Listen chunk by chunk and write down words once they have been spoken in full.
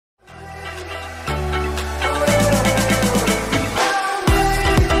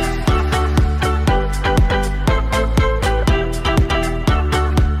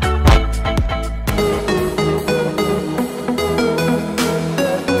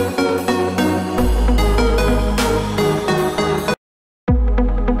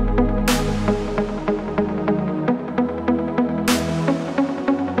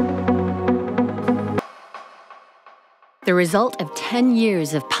result of 10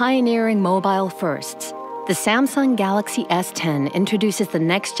 years of pioneering mobile firsts, the Samsung Galaxy S10 introduces the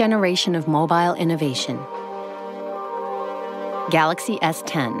next generation of mobile innovation. Galaxy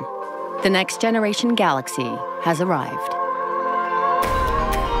S10. The next generation Galaxy has arrived.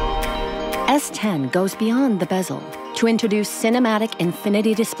 S10 goes beyond the bezel to introduce cinematic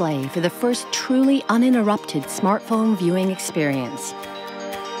infinity display for the first truly uninterrupted smartphone viewing experience.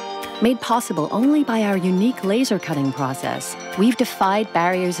 Made possible only by our unique laser cutting process, we've defied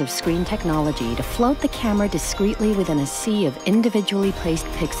barriers of screen technology to float the camera discreetly within a sea of individually placed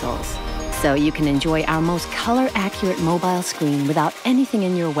pixels, so you can enjoy our most color-accurate mobile screen without anything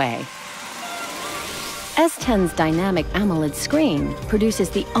in your way. S10's dynamic AMOLED screen produces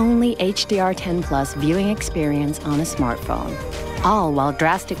the only HDR10+ viewing experience on a smartphone, all while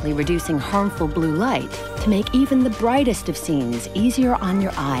drastically reducing harmful blue light to make even the brightest of scenes easier on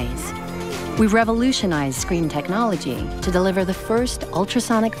your eyes. We've revolutionized screen technology to deliver the first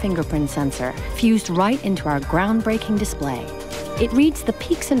ultrasonic fingerprint sensor fused right into our groundbreaking display. It reads the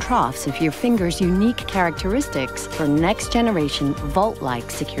peaks and troughs of your finger's unique characteristics for next-generation vault-like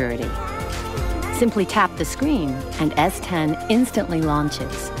security. Simply tap the screen, and S10 instantly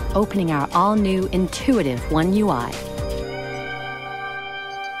launches, opening our all-new intuitive One UI.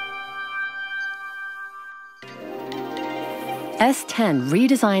 S10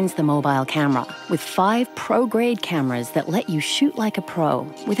 redesigns the mobile camera with 5 pro-grade cameras that let you shoot like a pro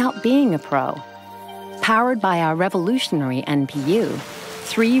without being a pro. Powered by our revolutionary NPU,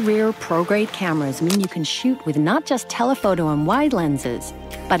 3 rear pro-grade cameras mean you can shoot with not just telephoto and wide lenses,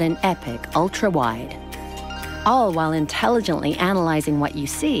 but an epic ultra-wide. All while intelligently analyzing what you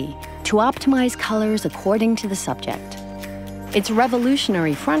see to optimize colors according to the subject. Its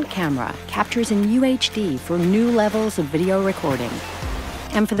revolutionary front camera captures in UHD for new levels of video recording.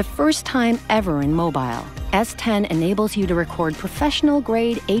 And for the first time ever in mobile, S10 enables you to record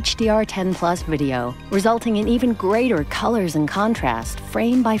professional-grade HDR10+ video, resulting in even greater colors and contrast,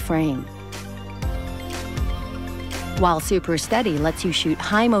 frame by frame. While Super Steady lets you shoot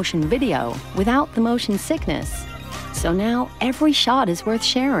high-motion video without the motion sickness. So now every shot is worth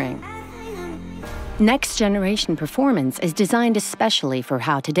sharing. Next-generation performance is designed especially for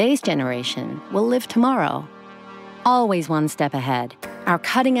how today's generation will live tomorrow. Always one step ahead, our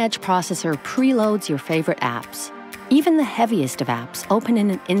cutting-edge processor preloads your favorite apps. Even the heaviest of apps open in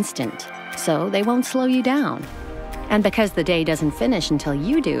an instant, so they won't slow you down. And because the day doesn't finish until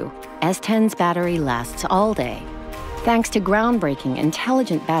you do, S10's battery lasts all day. Thanks to groundbreaking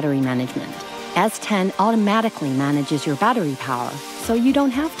intelligent battery management, S10 automatically manages your battery power, so you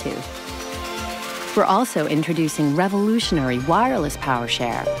don't have to. We're also introducing revolutionary wireless power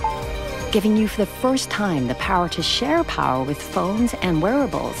share, giving you for the first time the power to share power with phones and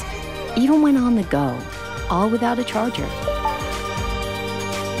wearables, even when on the go, all without a charger.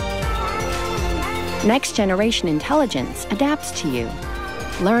 Next-generation intelligence adapts to you,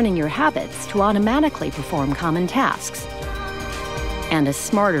 learning your habits to automatically perform common tasks. And a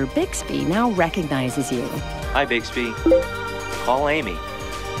smarter Bixby now recognizes you. Hi, Bixby. Call Amy.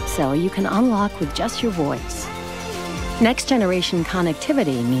 So you can unlock with just your voice. Next-generation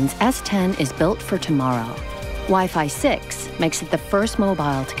connectivity means S10 is built for tomorrow. Wi-Fi 6 makes it the first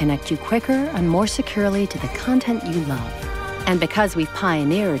mobile to connect you quicker and more securely to the content you love. And because we've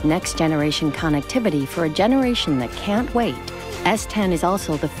pioneered next-generation connectivity for a generation that can't wait, S10 is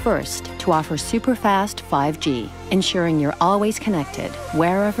also the first to offer super-fast 5G, ensuring you're always connected,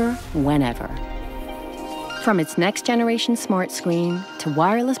 wherever, whenever. From its next-generation smart screen to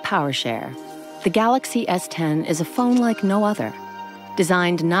wireless power share, the Galaxy S10 is a phone like no other.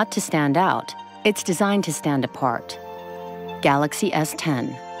 Designed not to stand out, it's designed to stand apart. Galaxy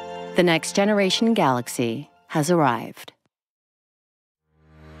S10. The next-generation Galaxy has arrived.